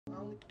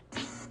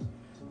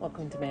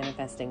Welcome to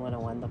Manifesting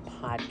 101, the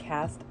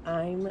podcast.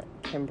 I'm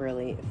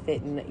Kimberly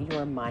Fitton,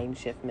 your mind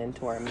shift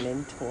mentor,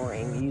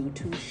 mentoring you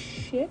to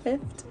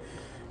shift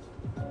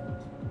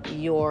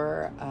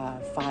your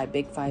five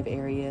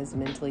areas: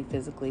 mentally,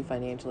 physically,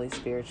 financially,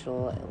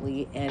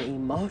 spiritually, and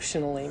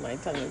emotionally. My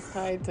tongue is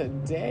tied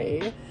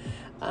today.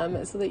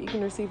 So that you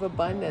can receive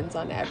abundance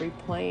on every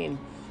plane.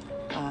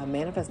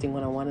 Manifesting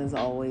 101 is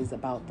always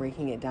about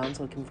breaking it down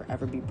so it can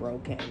forever be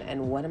broken.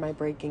 And what am I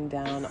breaking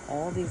down?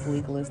 All these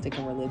legalistic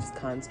and religious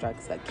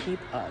constructs that keep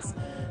us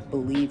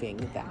believing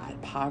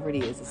that poverty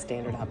is a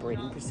standard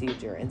operating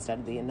procedure instead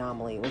of the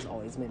anomaly it was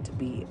always meant to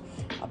be.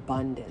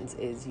 Abundance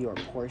is your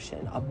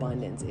portion.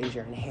 Abundance is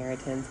your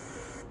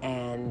inheritance.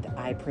 And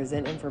I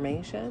present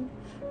information.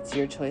 It's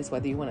your choice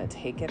whether you want to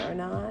take it or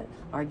not.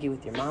 Argue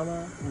with your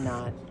mama,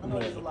 not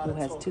me. Who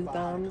has two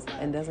thumbs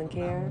and doesn't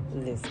care?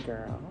 This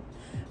girl.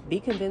 Be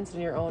convinced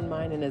in your own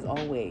mind, and as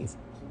always,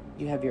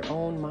 you have your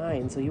own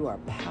mind, so you are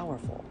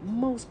powerful,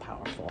 most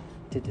powerful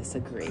to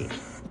disagree.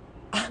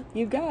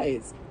 You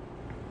guys,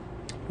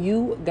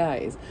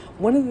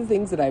 one of the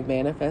things that I've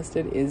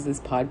manifested is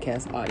this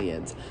podcast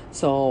audience.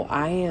 So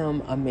I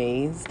am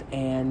amazed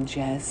and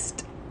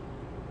just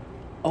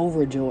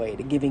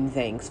overjoyed, giving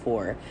thanks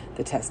for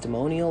the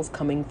testimonials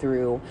coming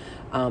through,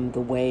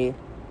 the way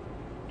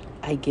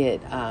I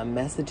get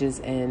messages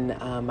in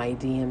my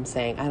DM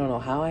saying, I don't know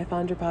how I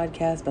found your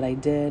podcast, but I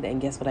did,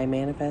 and guess what I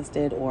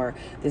manifested, or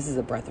this is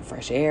a breath of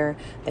fresh air.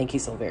 Thank you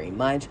so very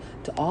much.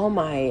 To all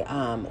my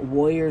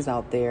warriors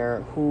out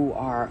there who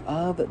are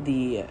of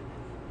the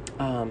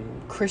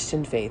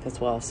Christian faith, as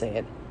well, I'll say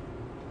it,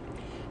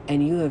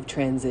 and you have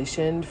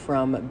transitioned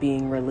from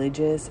being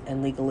religious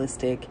and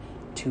legalistic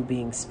to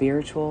being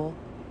spiritual,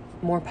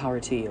 more power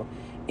to you.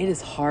 It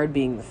is hard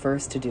being the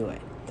first to do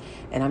it.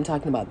 And I'm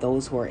talking about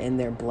those who are in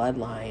their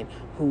bloodline,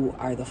 who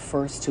are the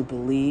first to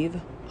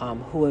believe,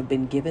 who have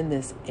been given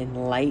this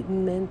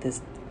enlightenment, this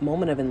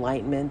moment of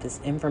enlightenment, this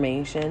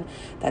information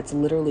that's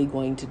literally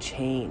going to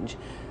change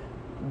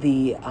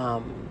the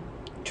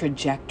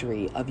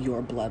trajectory of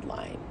your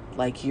bloodline.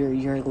 Like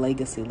you're a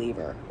legacy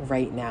leaver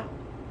right now.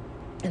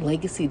 And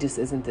legacy just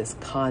isn't this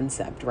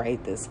concept,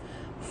 right? This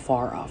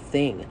far off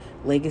thing.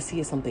 Legacy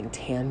is something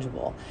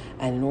tangible.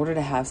 And in order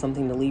to have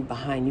something to leave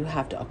behind, you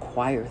have to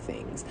acquire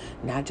things,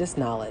 not just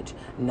knowledge,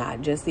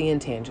 not just the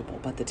intangible,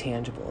 but the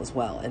tangible as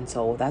well. And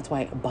so that's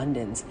why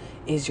abundance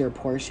is your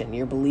portion.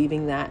 You're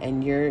believing that,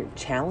 and you're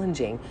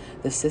challenging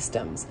the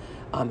systems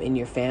in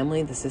your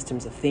family, the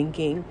systems of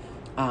thinking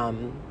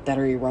that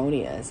are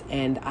erroneous.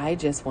 And I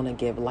just want to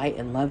give light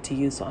and love to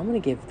you. So I'm going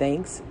to give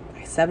thanks.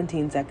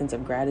 17 seconds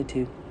of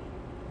gratitude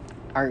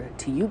are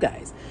to you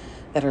guys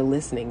that are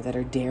listening, that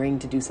are daring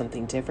to do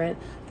something different,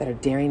 that are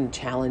daring to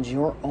challenge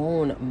your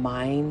own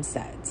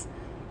mindsets,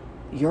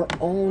 your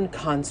own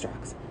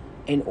constructs,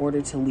 in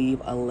order to leave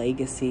a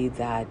legacy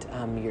that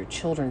your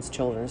children's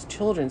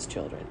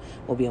children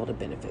will be able to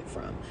benefit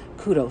from.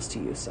 Kudos to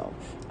you. So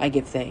I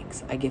give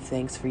thanks. I give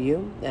thanks for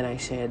you, and I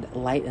shed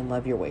light and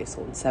love your way.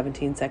 So in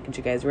 17 seconds,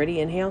 you guys ready?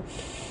 Inhale.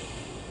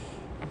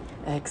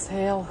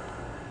 Exhale.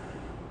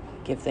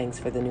 Give thanks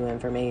for the new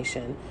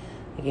information.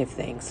 I give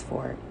thanks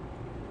for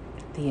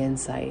the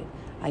insight.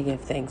 I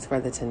give thanks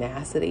for the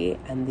tenacity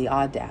and the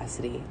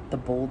audacity, the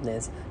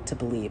boldness to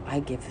believe.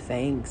 I give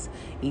thanks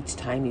each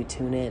time you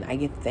tune in. I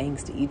give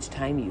thanks to each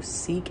time you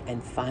seek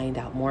and find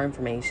out more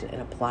information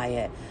and apply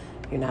it.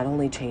 You're not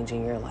only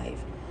changing your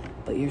life,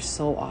 but you're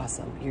so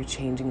awesome. You're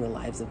changing the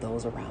lives of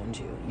those around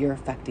you. You're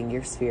affecting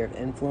your sphere of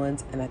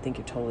influence, and I think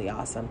you're totally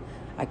awesome.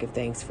 I give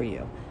thanks for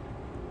you.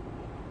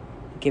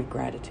 Give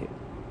gratitude.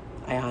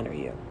 I honor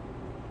you.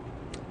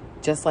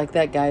 Just like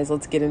that, guys,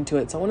 let's get into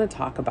it. So I want to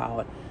talk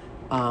about,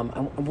 I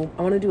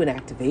want to do an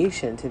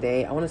activation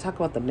today. I want to talk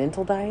about the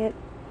mental diet.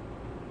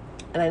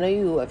 And I know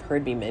you have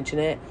heard me mention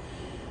it.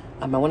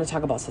 I want to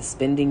talk about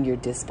suspending your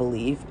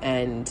disbelief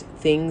and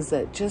things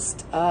that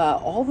just,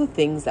 all the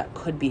things that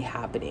could be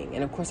happening.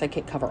 And of course, I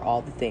can't cover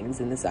all the things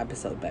in this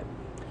episode, but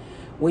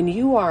when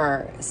you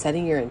are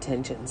setting your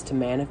intentions to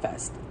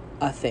manifest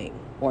a thing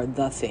or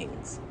the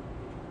things,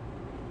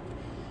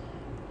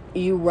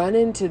 you run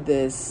into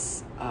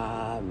this,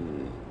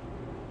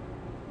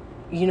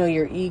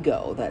 your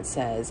ego that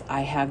says,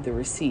 I have the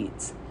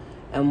receipts.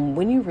 And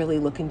when you really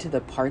look into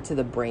the parts of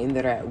the brain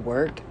that are at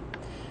work,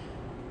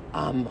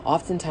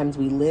 oftentimes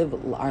we live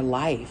our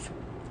life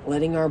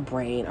letting our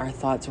brain, our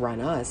thoughts run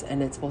us,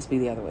 and it's supposed to be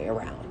the other way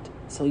around.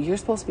 So you're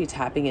supposed to be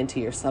tapping into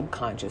your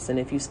subconscious. And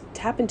if you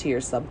tap into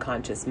your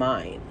subconscious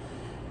mind,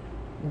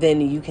 then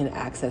you can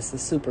access the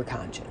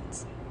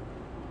superconscious.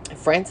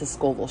 Francis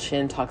Scovel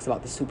Shinn talks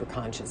about the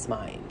superconscious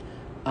mind.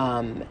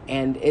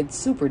 And it's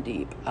super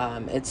deep.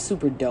 It's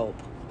super dope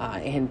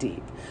and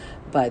deep.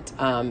 But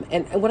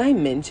and when I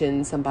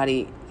mention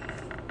somebody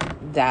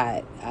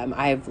that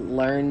I've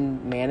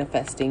learned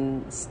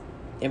manifesting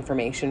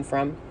information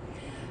from,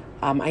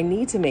 I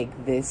need to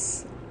make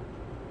this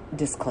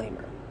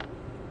disclaimer.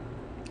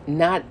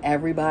 Not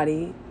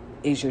everybody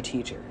is your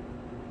teacher,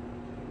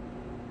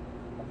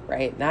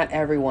 right? Not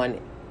everyone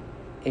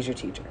is your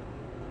teacher.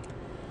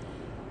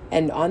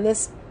 And on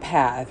this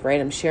path,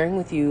 right, I'm sharing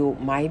with you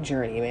my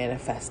journey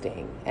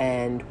manifesting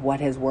and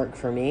what has worked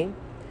for me.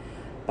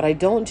 But I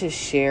don't just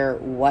share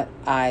what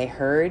I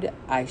heard,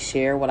 I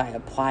share what I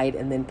applied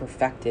and then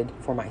perfected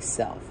for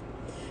myself.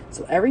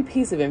 So every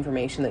piece of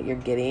information that you're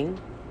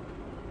getting,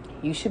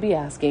 you should be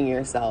asking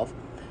yourself,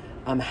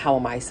 how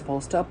am I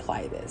supposed to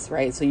apply this,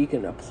 right? So you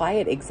can apply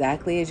it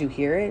exactly as you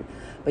hear it,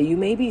 but you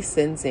may be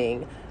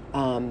sensing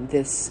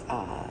this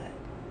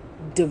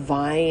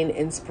divine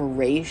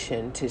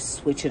inspiration to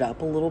switch it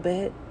up a little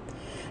bit.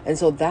 And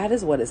so that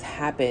is what has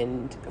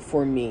happened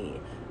for me.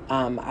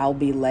 I'll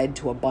be led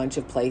to a bunch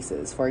of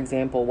places. For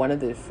example, one of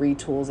the free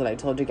tools that I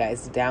told you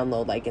guys to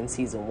download, like in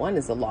season 1,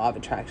 is the Law of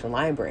Attraction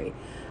Library.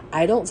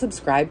 I don't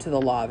subscribe to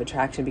the Law of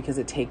Attraction because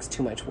it takes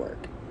too much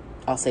work.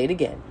 I'll say it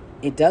again.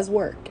 It does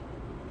work,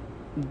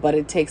 but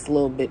it takes a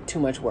little bit too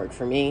much work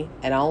for me.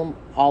 And I'm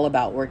all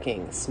about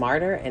working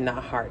smarter and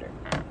not harder.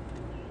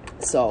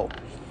 So,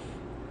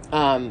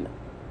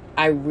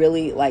 I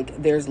really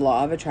there's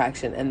Law of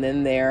Attraction, and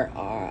then there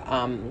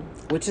are,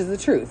 which is the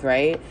truth,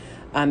 right?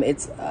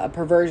 It's a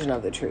perversion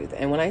of the truth.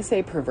 And when I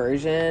say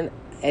perversion,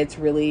 it's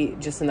really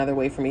just another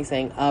way for me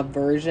saying a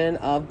version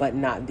of, but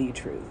not the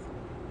truth.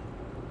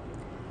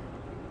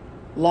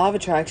 Law of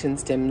Attraction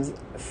stems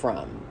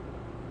from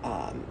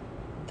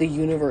the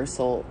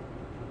universal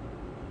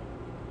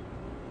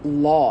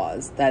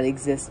laws that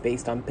exist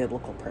based on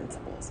biblical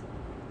principles.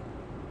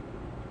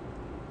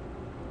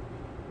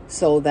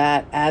 So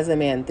that as a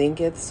man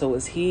thinketh, so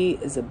is he,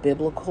 is a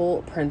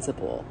biblical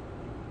principle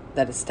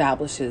that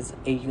establishes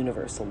a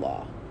universal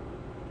law.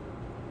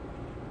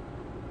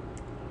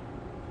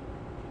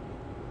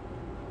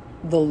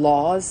 The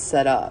laws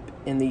set up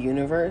in the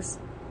universe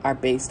are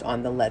based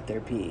on the let there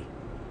be,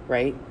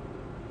 right?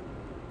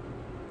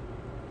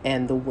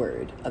 And the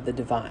word of the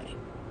divine.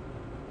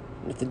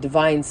 If the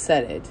divine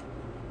said it,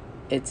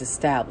 it's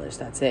established.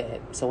 That's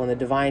it. So when the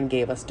divine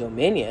gave us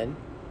dominion,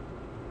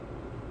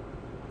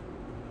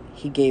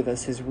 he gave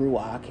us his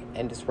ruach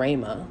and his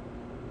rhema.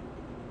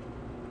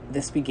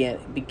 This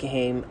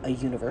became a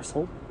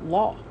universal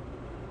law.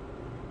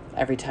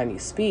 Every time you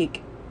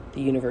speak,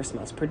 the universe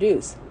must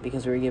produce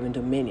because we were given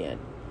dominion.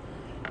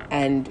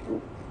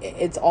 And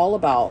it's all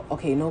about,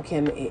 okay, no,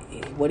 Kim,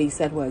 what he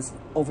said was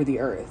over the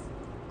earth.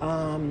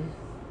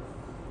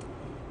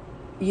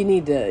 You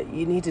need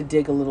to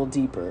dig a little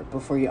deeper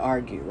before you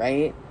argue,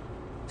 right?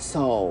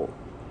 So,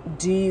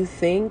 do you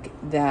think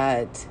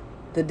that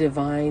the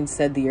divine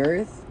said the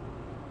earth?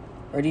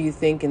 Or do you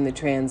think in the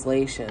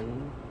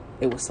translation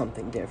it was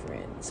something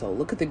different? So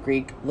look at the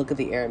Greek, look at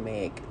the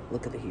Aramaic,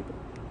 look at the Hebrew,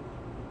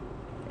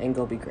 and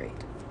go be great.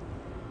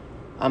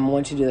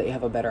 Once you do that, you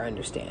have a better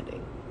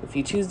understanding. If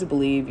you choose to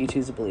believe, you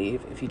choose to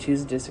believe. If you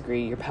choose to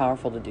disagree, you're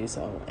powerful to do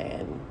so.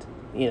 And,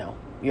 you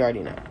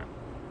already know.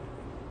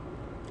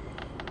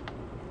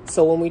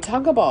 So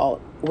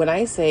when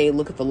I say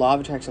look at the Law of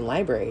Attraction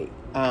Library,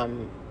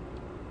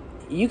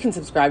 you can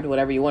subscribe to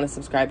whatever you want to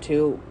subscribe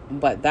to,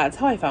 but that's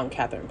how I found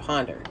Catherine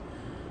Ponder.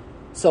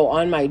 So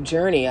on my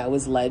journey, I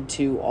was led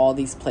to all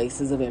these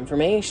places of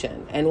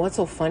information. And what's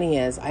so funny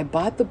is I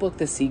bought the book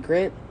The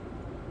Secret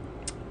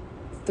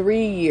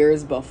 3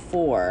 years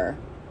before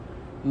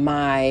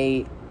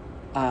my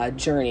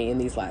journey in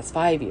these last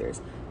 5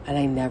 years. And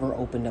I never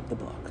opened up the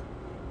book.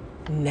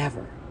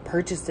 Never.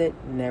 Purchased it,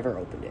 never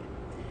opened it.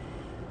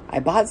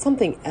 I bought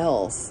something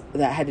else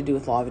that had to do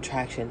with Law of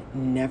Attraction,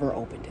 never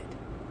opened it.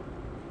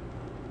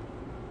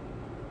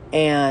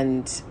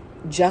 And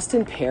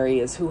Justin Perry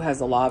is who has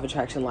the Law of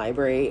Attraction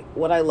Library.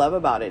 What I love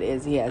about it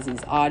is he has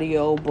these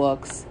audio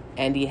books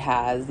and he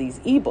has these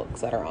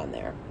ebooks that are on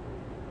there.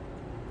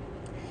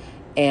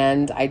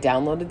 And I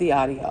downloaded the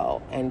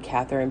audio, and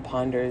Catherine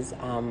Ponder's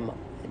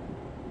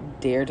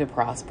Dare to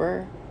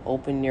Prosper,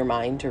 Open Your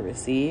Mind to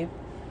Receive,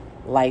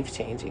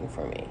 life-changing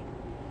for me.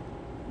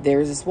 There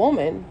was this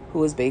woman who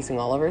was basing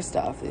all of her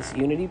stuff, this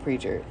Unity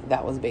preacher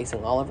that was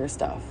basing all of her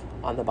stuff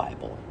on the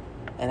Bible.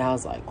 And I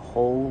was like,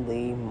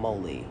 holy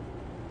moly,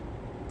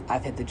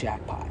 I've hit the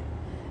jackpot.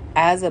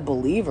 As a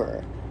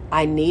believer,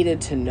 I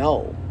needed to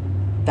know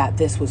that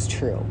this was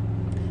true.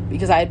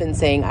 Because I had been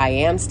saying I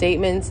am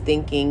statements,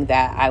 thinking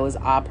that I was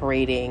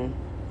operating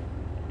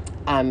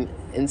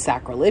in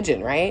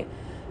sacrilegion, right?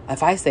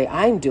 If I say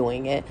I'm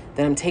doing it,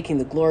 then I'm taking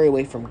the glory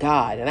away from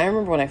God. And I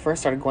remember when I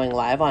first started going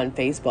live on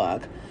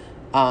Facebook,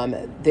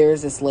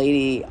 there's this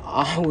lady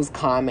who was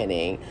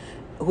commenting,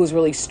 who was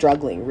really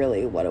struggling,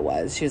 really what it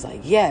was. She was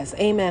like, yes,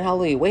 amen,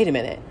 hallelujah. Wait a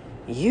minute.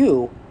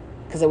 You,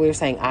 because we were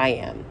saying I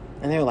am.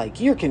 And they were like,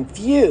 you're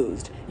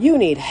confused. You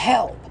need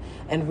help.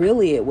 And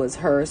really it was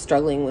her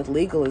struggling with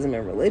legalism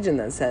and religion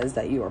that says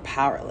that you are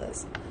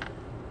powerless.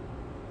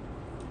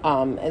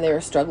 And they were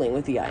struggling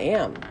with the I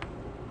am.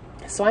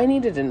 So I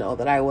needed to know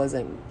that I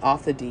wasn't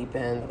off the deep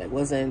end, that I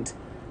wasn't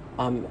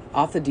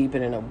off the deep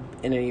end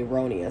in an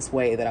erroneous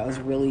way, that I was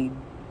really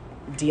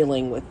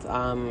dealing with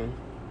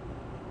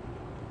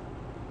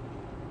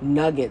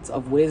nuggets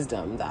of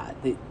wisdom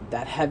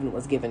that heaven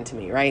was given to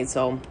me, right?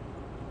 So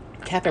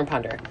Catherine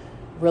Ponder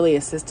really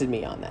assisted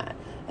me on that.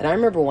 And I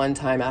remember one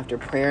time after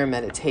prayer and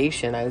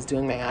meditation, I was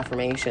doing my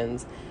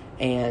affirmations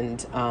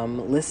and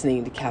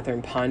listening to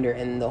Catherine Ponder,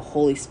 and the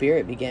Holy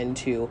Spirit began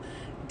to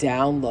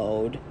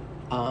download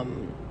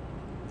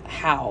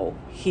how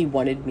he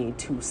wanted me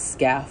to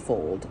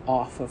scaffold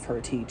off of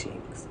her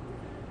teachings.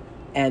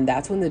 And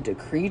that's when the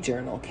decree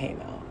journal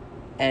came out.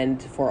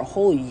 And for a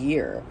whole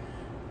year,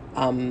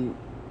 Holy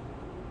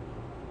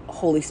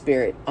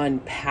Spirit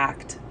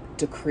unpacked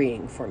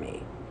decreeing for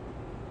me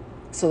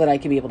so that I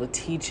could be able to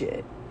teach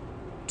it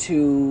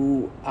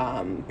to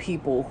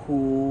people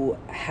who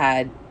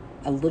had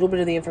a little bit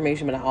of the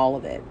information, but not all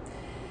of it.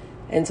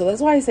 And so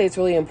that's why I say it's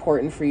really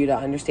important for you to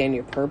understand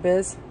your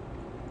purpose,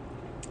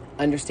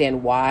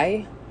 understand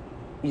why,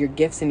 your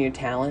gifts and your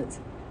talents,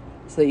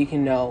 so that you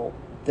can know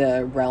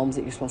the realms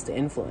that you're supposed to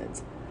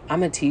influence.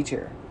 I'm a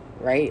teacher,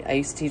 right? I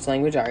used to teach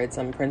language arts.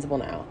 I'm a principal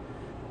now.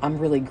 I'm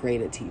really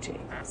great at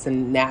teaching. It's a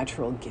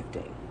natural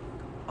gifting.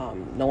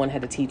 No one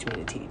had to teach me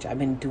to teach. I've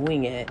been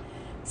doing it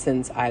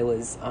since I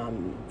was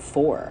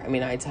 4. I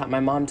mean, my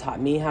mom taught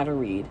me how to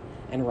read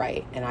and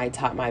write, and I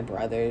taught my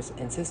brothers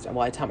and sisters.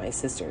 Well, I taught my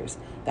sisters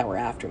that were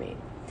after me.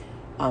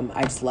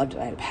 I just loved it.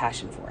 I had a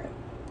passion for it.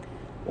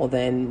 Well,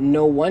 then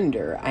no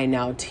wonder I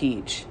now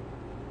teach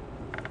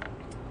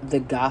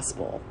the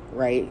gospel,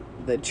 right?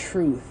 The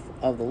truth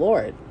of the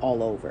Lord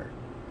all over,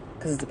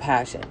 because it's a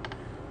passion.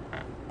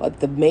 But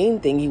the main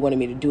thing he wanted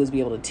me to do is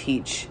be able to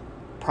teach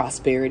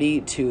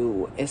prosperity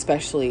to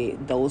especially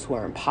those who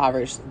are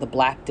impoverished, the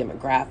Black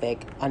demographic,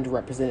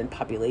 underrepresented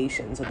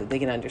population, so that they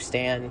can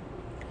understand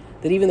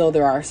that even though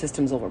there are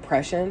systems of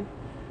oppression,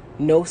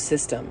 no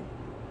system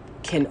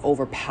can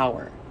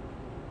overpower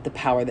the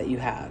power that you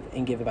have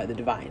and given by the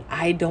divine.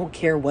 I don't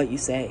care what you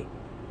say.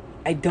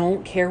 I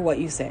don't care what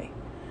you say.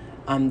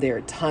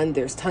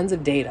 There's tons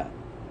of data,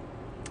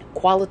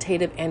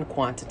 qualitative and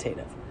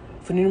quantitative,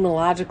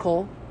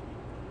 phenomenological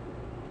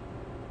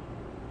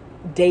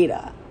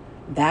data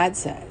that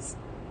says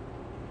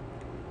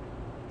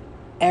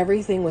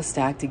everything was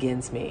stacked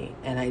against me,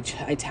 and I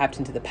tapped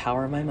into the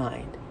power of my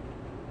mind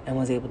and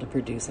was able to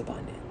produce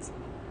abundance.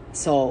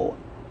 So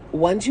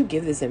once you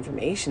give this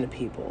information to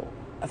people,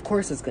 of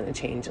course it's going to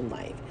change in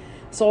life.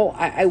 So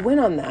I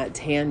went on that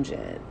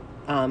tangent,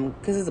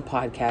 because it's a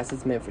podcast,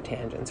 it's meant for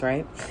tangents,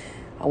 right?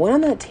 I went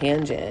on that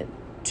tangent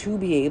to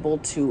be able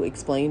to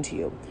explain to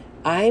you.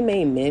 I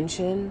may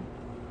mention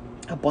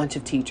a bunch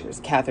of teachers: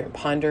 Catherine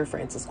Ponder,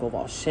 Francis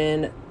Scovel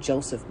Shinn,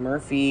 Joseph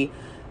Murphy,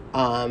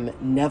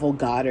 Neville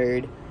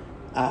Goddard,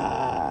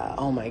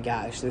 oh my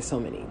gosh, there's so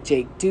many.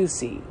 Jake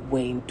Ducey,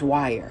 Wayne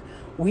Dwyer.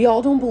 We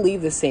all don't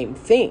believe the same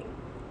thing,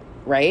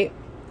 right?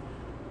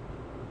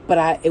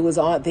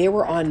 But they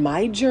were on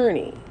my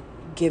journey,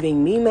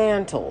 giving me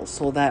mantles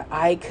so that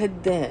I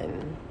could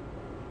then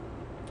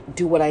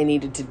do what I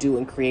needed to do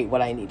and create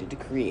what I needed to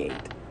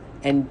create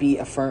and be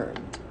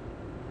affirmed.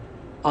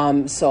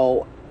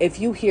 So if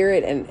you hear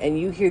it and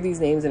you hear these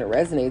names and it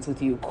resonates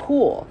with you,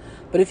 cool.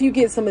 But if you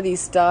get some of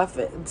this stuff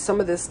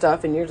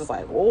and you're just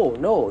like, oh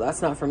no,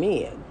 that's not for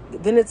me,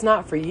 then it's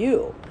not for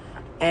you.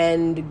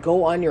 And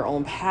go on your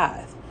own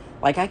path.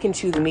 Like, I can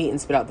chew the meat and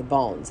spit out the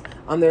bones.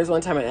 There's one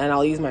time, and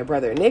I'll use my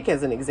brother Nick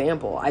as an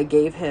example. I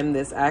gave him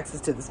this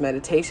access to this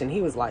meditation.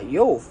 He was like,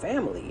 yo,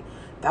 family,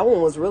 that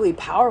one was really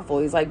powerful.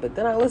 He's like, but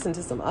then I listened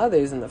to some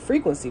others and the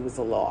frequency was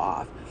a little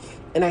off.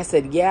 And I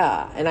said,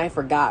 yeah. And I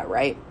forgot,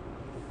 right?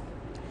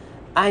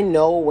 I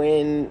know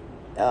when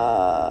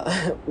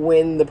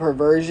the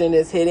perversion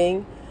is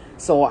hitting.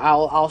 So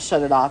I'll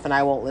shut it off and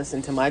I won't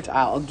listen too much.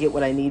 I'll get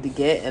what I need to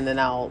get, and then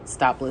I'll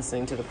stop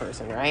listening to the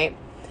person, right?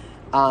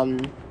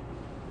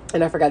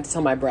 And I forgot to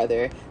tell my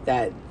brother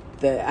that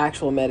the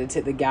actual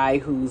the guy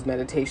whose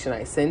meditation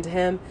I sent to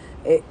him,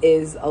 it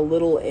is a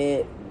little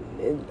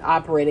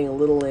operating a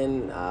little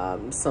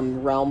in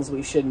some realms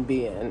we shouldn't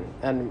be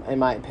in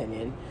my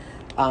opinion.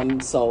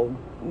 So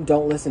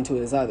don't listen to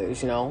his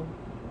others,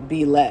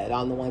 be led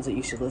on the ones that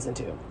you should listen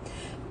to.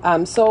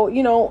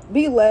 So,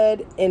 be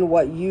led in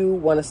what you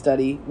want to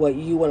study, what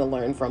you want to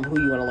learn from,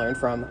 who you want to learn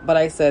from. But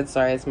I said,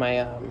 sorry, it's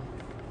my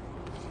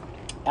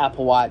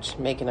Apple Watch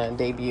making a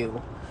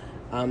debut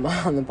on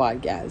the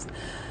podcast.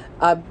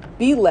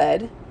 Be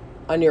led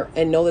on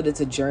and know that it's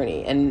a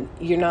journey, and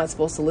you're not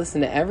supposed to listen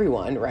to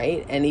everyone,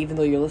 right? And even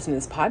though you're listening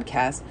to this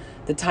podcast,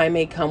 the time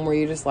may come where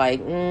you're just like,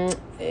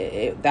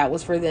 that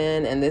was for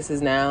then, and this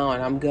is now,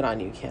 and I'm good on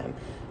you, Kim.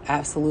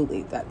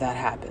 Absolutely, that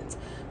happens.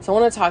 So I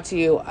want to talk to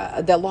you.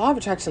 The Law of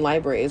Attraction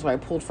Library is where I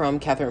pulled from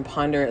Catherine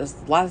Ponder. There's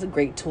lots of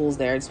great tools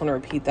there. I just want to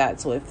repeat that.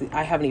 So if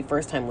I have any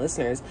first-time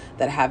listeners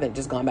that haven't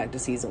just gone back to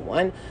season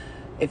 1,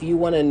 if you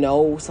want to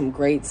know some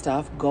great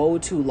stuff, go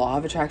to Law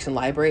of Attraction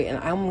Library. And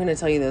I'm going to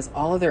tell you this,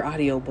 all of their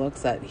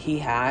audiobooks that he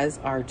has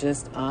are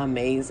just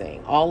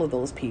amazing. All of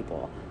those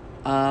people,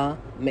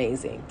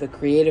 amazing. The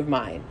Creative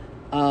Mind,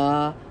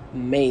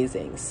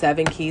 amazing.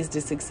 7 Keys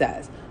to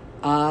Success,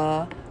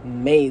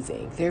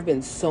 amazing. There have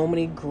been so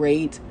many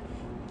great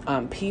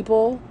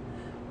people,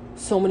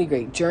 so many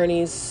great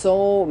journeys,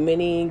 so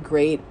many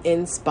great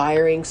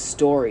inspiring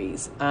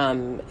stories.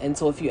 And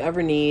so if you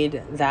ever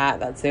need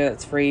that, that's there,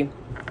 that's free.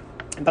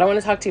 But I want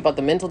to talk to you about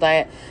the mental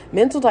diet.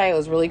 Mental diet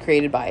was really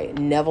created by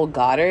Neville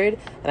Goddard,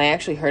 and I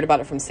actually heard about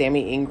it from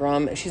Sammy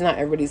Ingram. She's not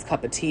everybody's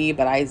cup of tea,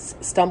 but I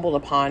stumbled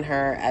upon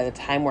her at a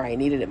time where I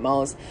needed it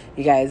most.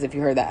 You guys, if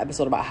you heard that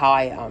episode about how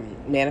I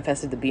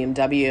manifested the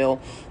BMW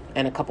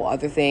and a couple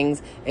other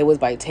things, it was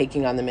by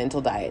taking on the mental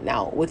diet.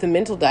 Now, with the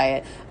mental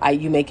diet,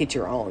 you make it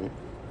your own.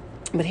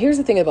 But here's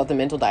the thing about the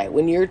mental diet.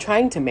 When you're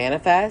trying to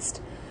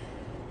manifest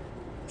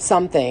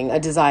something, a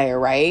desire,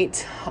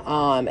 right?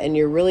 And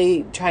you're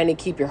really trying to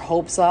keep your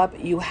hopes up,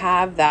 you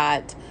have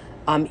that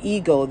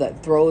ego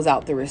that throws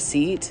out the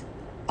receipt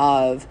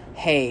of,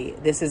 hey,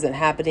 this isn't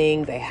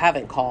happening. They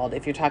haven't called.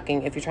 If you're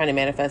trying to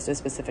manifest a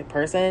specific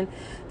person,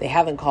 they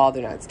haven't called.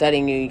 They're not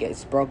studying you. You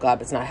guys broke up.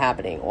 It's not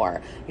happening.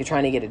 Or you're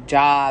trying to get a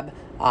job.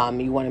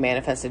 You want to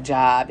manifest a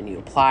job and you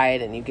apply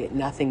it and you get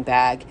nothing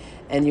back.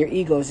 And your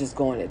ego is just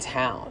going to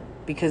town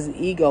because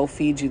the ego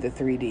feeds you the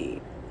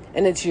 3D.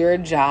 And it's your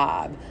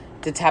job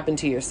to tap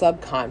into your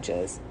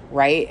subconscious,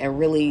 right? And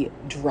really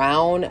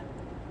drown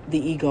the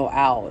ego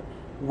out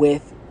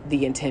with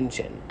the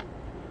intention.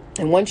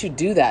 And once you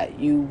do that,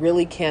 you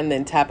really can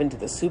then tap into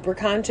the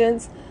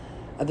superconscious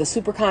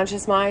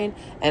mind.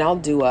 And I'll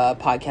do a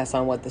podcast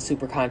on what the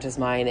superconscious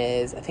mind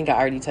is. I think I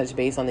already touched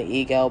base on the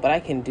ego, but I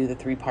can do the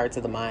 3 parts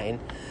of the mind.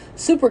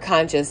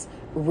 Superconscious,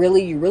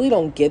 you really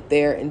don't get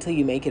there until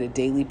you make it a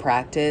daily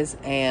practice.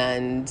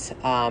 And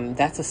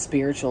that's a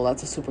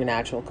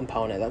supernatural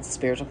component. That's a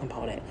spiritual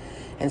component.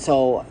 And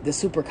so the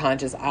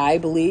superconscious, I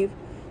believe,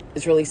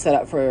 is really set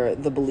up for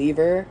the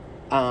believer.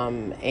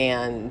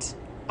 And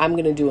I am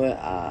going to do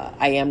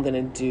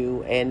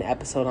an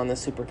episode on the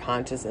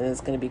superconscious, and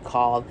it's going to be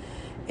called,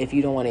 if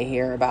you don't want to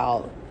hear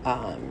about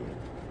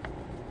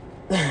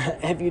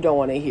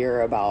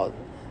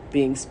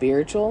being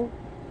spiritual,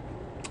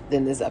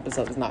 then this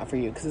episode is not for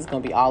you, because it's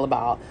going to be all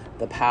about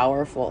the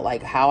powerful,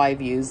 like how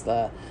I've used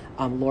the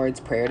Lord's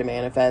Prayer to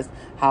manifest,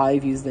 how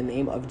I've used the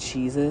name of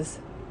Jesus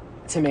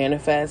to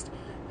manifest,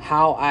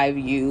 how I've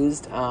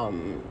used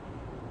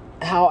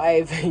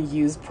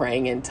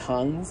praying in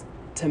tongues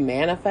to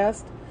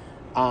manifest.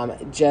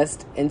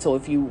 And so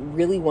if you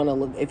really want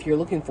to if you're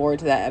looking forward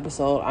to that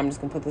episode, I'm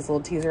just gonna put this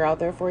little teaser out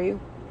there for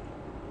you.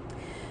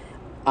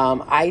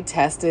 I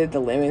tested the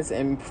limits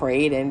and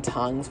prayed in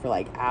tongues for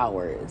like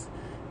hours,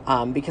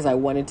 because I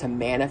wanted to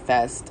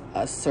manifest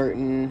a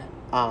certain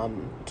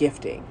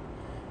gifting.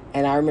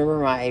 And I remember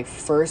my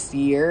first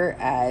year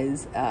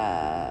as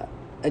a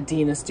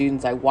dean of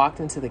students, I walked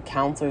into the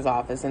counselor's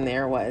office and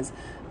there was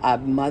a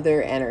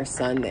mother and her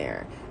son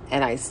there.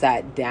 And I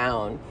sat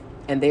down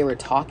and they were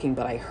talking,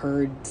 but I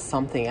heard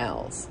something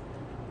else.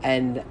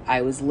 And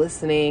I was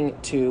listening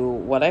to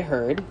what I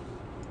heard.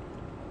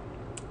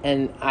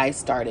 And I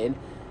started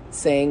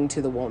saying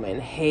to the woman,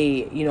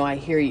 hey, I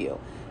hear you.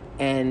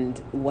 And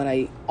what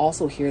I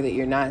also hear that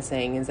you're not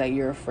saying is that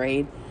you're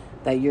afraid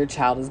that your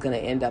child is going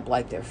to end up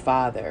like their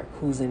father,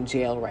 who's in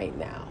jail right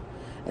now.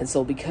 And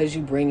so because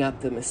you bring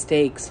up the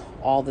mistakes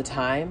all the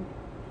time,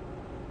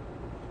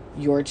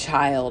 your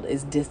child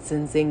is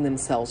distancing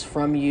themselves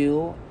from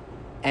you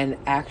and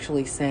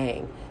actually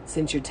saying,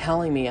 since you're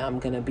telling me I'm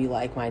going to be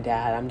like my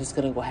dad, I'm just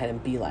going to go ahead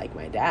and be like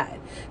my dad.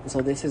 And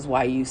so this is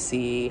why you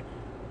see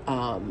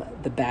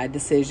the bad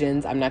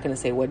decisions. I'm not going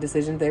to say what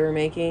decisions they were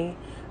making,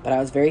 but I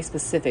was very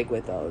specific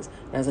with those.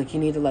 And I was like, you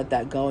need to let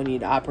that go and you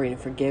need to operate in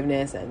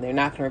forgiveness, and they're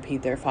not going to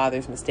repeat their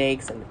father's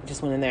mistakes. And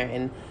just went in there.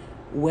 And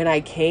when I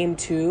came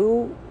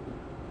to,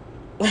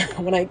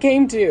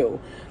 the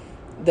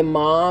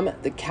mom,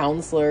 the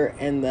counselor,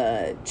 and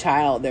the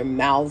child, their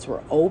mouths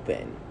were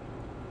open,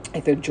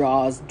 like their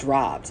jaws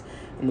dropped.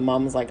 And the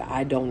mom was like,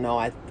 I don't know.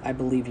 I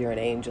believe you're an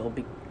angel,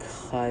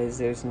 because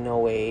there's no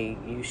way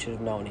you should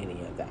have known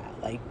any of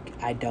that. Like,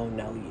 I don't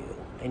know you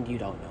and you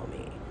don't know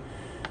me.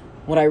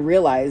 What I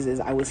realized is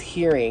I was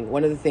hearing,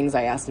 one of the things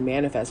I asked to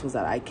manifest was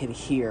that I could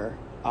hear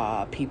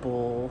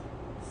people's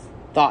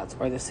thoughts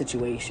or the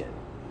situation.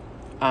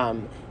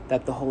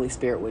 That the Holy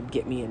Spirit would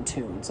get me in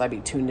tune. So I'd be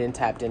tuned in,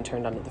 tapped in,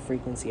 turned onto the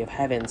frequency of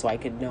heaven so I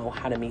could know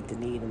how to meet the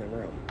need in the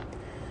room.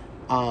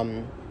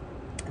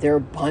 There are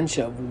a bunch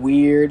of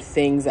weird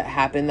things that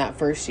happened that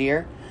first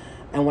year.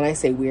 And when I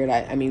say weird,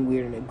 I mean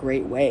weird in a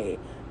great way,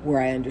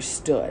 where I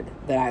understood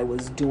that I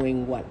was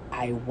doing what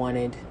I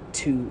wanted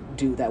to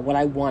do, that what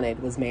I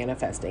wanted was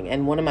manifesting.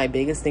 And one of my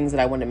biggest things that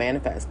I wanted to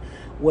manifest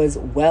was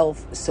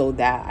wealth, so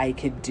that I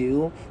could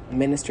do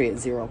ministry at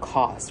zero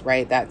cost,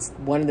 right? That's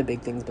one of the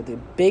big things. But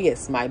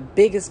my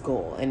biggest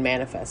goal in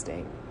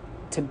manifesting,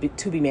 to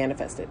be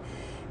manifested,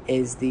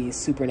 is the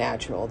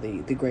supernatural,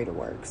 the greater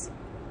works,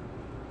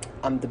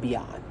 the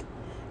beyond.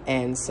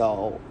 And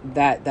so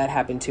that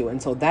happened too.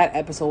 And so that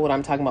episode, what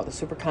I'm talking about, the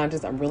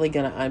superconscious, I'm really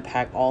going to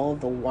unpack all of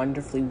the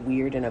wonderfully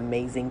weird and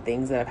amazing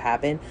things that have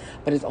happened,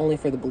 but it's only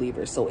for the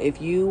believers. So if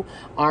you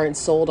aren't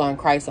sold on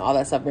Christ and all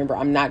that stuff, remember,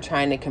 I'm not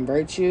trying to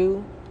convert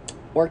you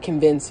or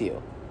convince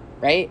you,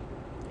 right?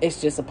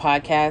 It's just a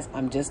podcast.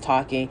 I'm just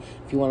talking.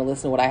 If you want to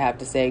listen to what I have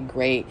to say,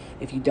 great.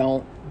 If you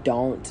don't.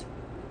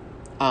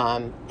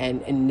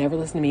 And never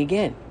listen to me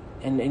again.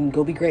 And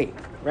go be great,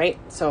 right?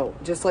 So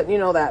just letting you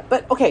know that.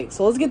 But okay,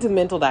 so let's get to the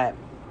mental diet.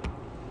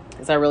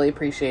 because I really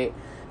appreciate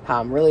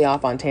how I'm really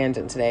off on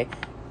tangent today,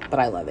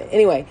 but I love it.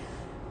 Anyway,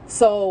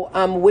 so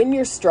when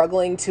you're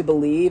struggling to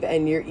believe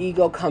and your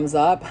ego comes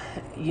up,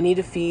 you need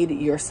to feed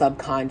your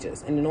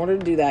subconscious. And in order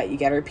to do that, you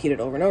got to repeat it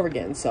over and over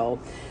again.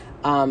 So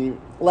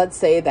let's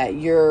say that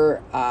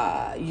you're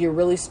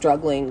really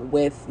struggling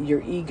with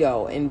your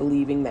ego and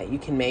believing that you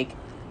can make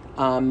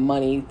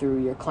money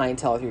through your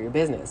clientele, through your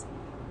business.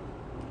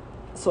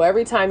 So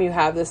every time you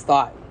have this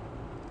thought,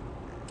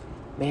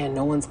 man,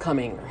 no one's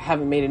coming or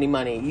haven't made any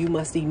money, you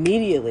must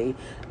immediately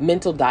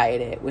mental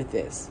diet it with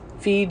this.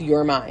 Feed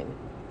your mind.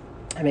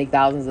 I make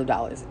thousands of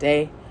dollars a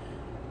day.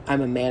 I'm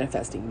a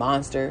manifesting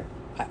monster.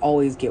 I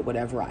always get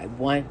whatever I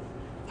want.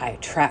 I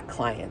attract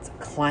clients.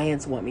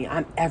 Clients want me.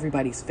 I'm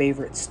everybody's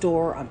favorite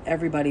store. I'm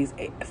everybody's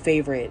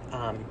favorite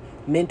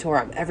mentor.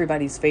 I'm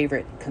everybody's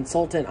favorite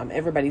consultant. I'm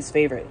everybody's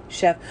favorite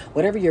chef.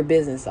 Whatever your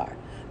business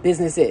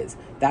is,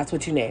 that's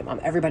what you name.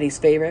 I'm everybody's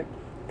favorite.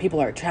 People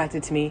are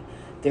attracted to me.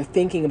 They're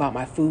thinking about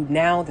my food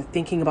now. They're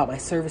thinking about my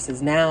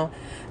services now.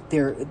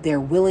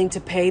 They're willing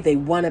to pay. They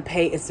want to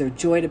pay. It's their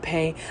joy to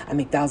pay. I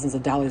make thousands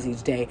of dollars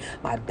each day.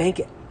 My bank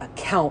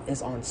account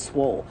is on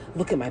swole.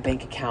 Look at my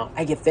bank account.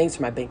 I give thanks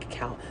for my bank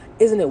account.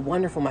 Isn't it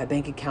wonderful? My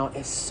bank account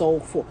is so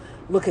full.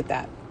 Look at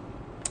that.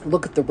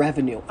 Look at the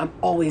revenue. I'm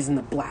always in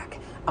the black.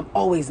 I'm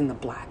always in the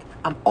black.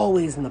 I'm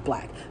always in the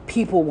black.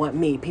 People want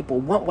me. People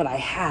want what I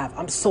have.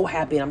 I'm so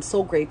happy and I'm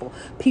so grateful.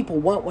 People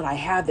want what I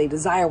have. They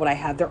desire what I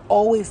have. They're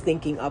always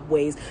thinking of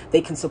ways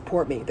they can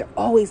support me. They're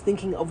always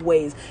thinking of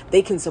ways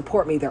they can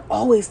support me. They're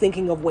always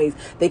thinking of ways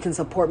they can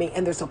support me,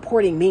 and they're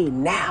supporting me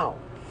now.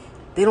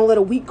 They don't let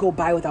a week go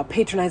by without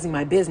patronizing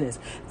my business.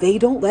 They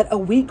don't let a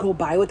week go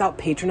by without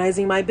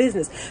patronizing my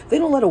business. They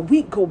don't let a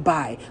week go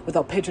by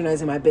without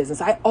patronizing my business.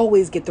 I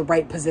always get the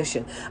right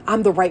position.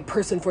 I'm the right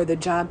person for the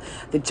job.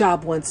 The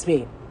job wants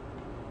me.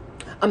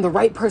 I'm the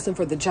right person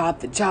for the job.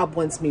 The job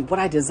wants me. What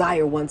I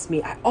desire wants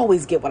me. I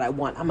always get what I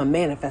want. I'm a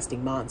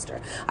manifesting monster.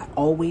 I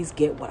always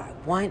get what I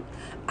want.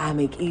 I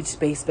make each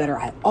space better.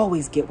 I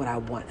always get what I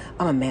want.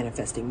 I'm a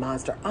manifesting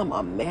monster. I'm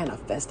a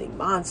manifesting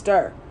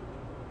monster.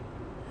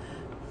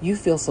 You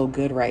feel so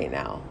good right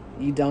now,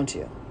 don't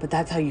you? But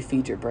that's how you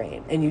feed your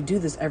brain. And you do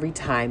this every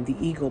time the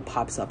ego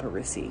pops up a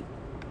receipt.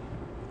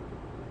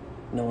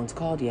 No one's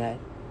called yet.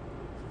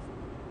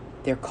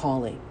 They're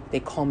calling. They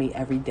call me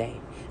every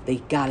day. They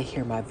got to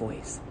hear my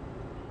voice.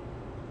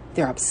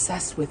 They're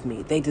obsessed with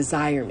me. They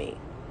desire me.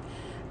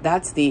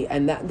 Those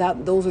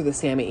are the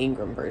Sammy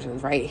Ingram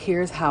versions, right?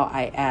 Here's how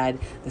I add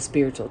the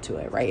spiritual to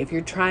it, right? If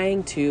your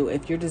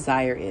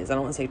desire is, I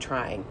don't want to say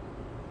trying,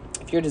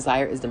 if your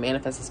desire is to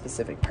manifest a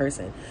specific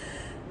person,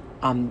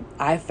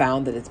 I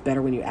found that it's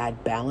better when you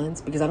add balance,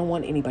 because I don't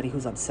want anybody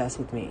who's obsessed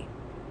with me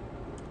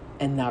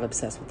and not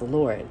obsessed with the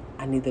Lord.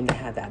 I need them to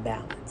have that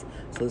balance.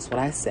 So this is what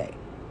I say.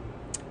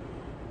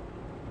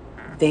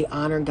 They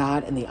honor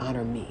God and they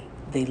honor me.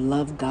 They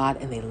love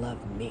God and they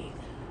love me.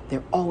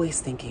 They're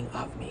always thinking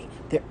of me.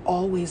 They're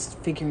always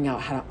figuring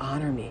out how to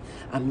honor me.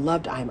 I'm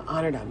loved, I'm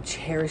honored, I'm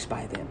cherished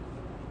by them.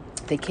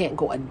 They can't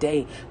go a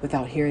day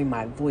without hearing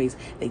my voice.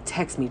 They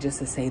text me just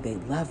to say they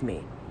love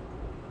me.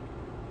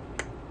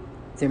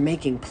 They're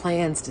making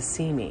plans to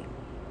see me.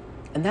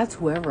 And that's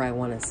whoever I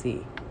want to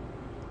see.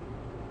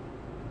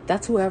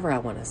 That's whoever I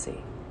want to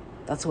see.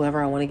 That's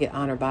whoever I want to get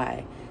honored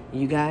by.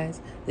 You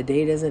guys, the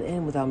day doesn't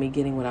end without me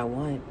getting what I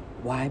want.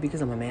 Why?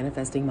 Because I'm a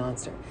manifesting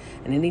monster.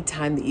 And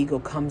anytime the ego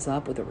comes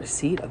up with a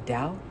receipt of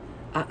doubt,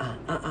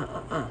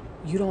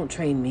 you don't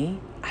train me,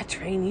 I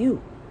train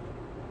you.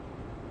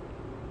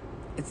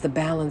 It's the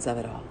balance of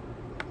it all.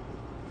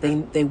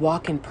 They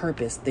walk in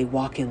purpose, they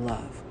walk in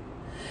love.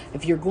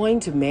 If you're going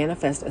to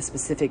manifest a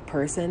specific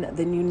person,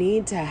 then you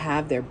need to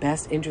have their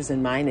best interest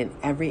in mind in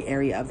every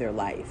area of their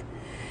life.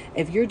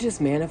 If you're just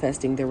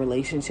manifesting their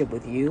relationship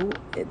with you,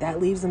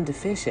 that leaves them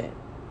deficient.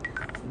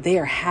 They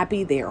are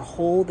happy, they are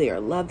whole, they are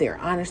loved, they are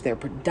honest, they're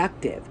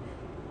productive.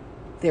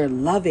 They're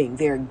loving,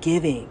 they're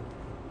giving.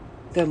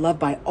 They're loved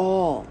by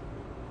all.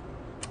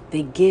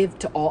 They give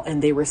to all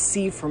and they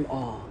receive from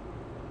all.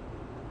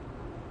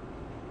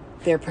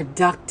 They're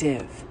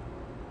productive.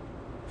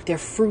 They're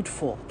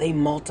fruitful. They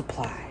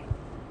multiply.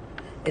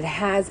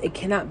 It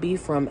can be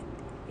from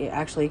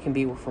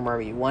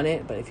wherever you want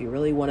it, but if you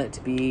really want it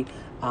to be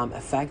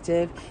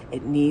effective,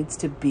 it needs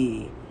to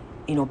be,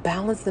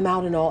 balance them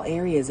out in all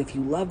areas. If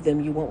you love them,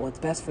 you want what's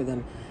best for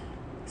them.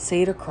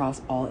 Say it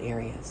across all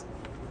areas.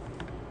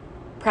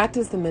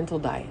 Practice the mental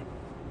diet.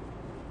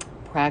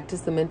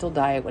 Practice the mental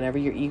diet whenever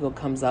your ego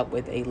comes up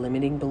with a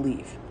limiting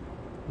belief.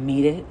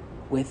 Meet it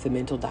with the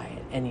mental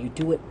diet, and you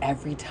do it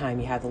every time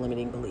you have the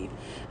limiting belief.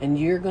 And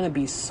you're going to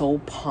be so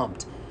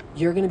pumped.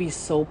 You're going to be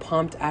so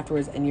pumped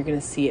afterwards, and you're going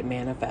to see it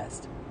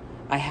manifest.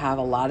 I have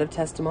a lot of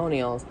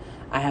testimonials.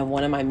 I have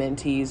one of my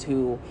mentees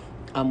who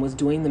was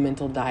doing the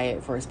mental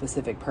diet for a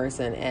specific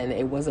person, and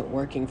it wasn't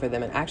working for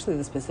them. And actually,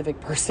 the specific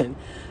person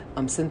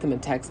sent them a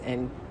text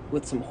and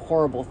with some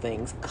horrible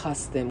things,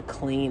 cussed them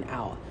clean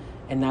out.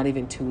 And not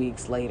even 2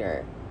 weeks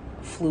later,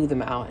 flew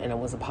them out and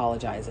was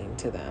apologizing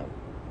to them.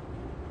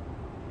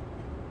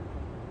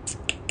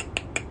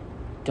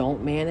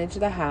 Don't manage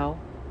the how.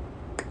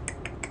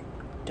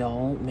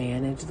 Don't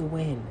manage the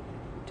when.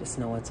 Just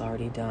know it's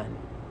already done.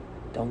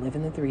 Don't live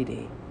in the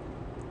 3D.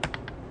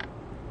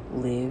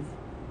 Live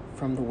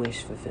from the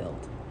wish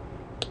fulfilled.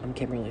 I'm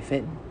Kimberly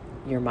Fitton,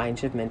 your Mind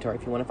Shift mentor.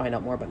 If you want to find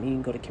out more about me, you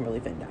can go to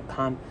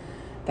KimberlyFitton.com.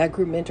 That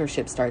group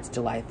mentorship starts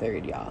July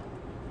 3rd, y'all.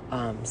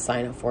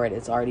 Sign up for it.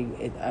 It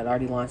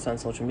already launched on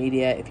social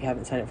media. If you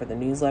haven't signed up for the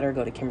newsletter,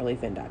 go to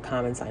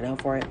KimberlyFitton.com and sign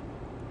up for it.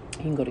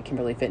 You can go to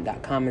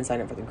KimberlyFitton.com and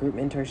sign up for the group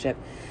mentorship.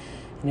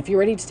 And if you're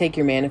ready to take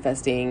your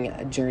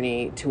manifesting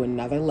journey to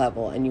another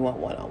level and you want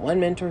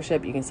one-on-one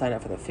mentorship, you can sign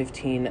up for the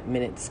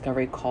 15-minute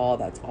discovery call.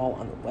 That's all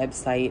on the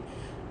website.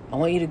 I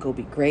want you to go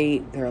be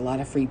great. There are a lot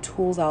of free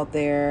tools out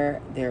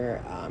there.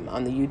 They're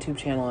on the YouTube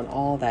channel and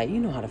all that. You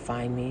know how to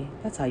find me.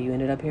 That's how you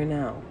ended up here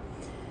now.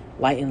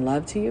 Light and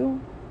love to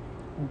you.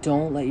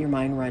 Don't let your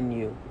mind run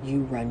you.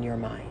 You run your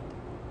mind.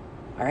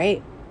 All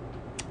right?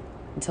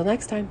 Until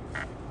next time.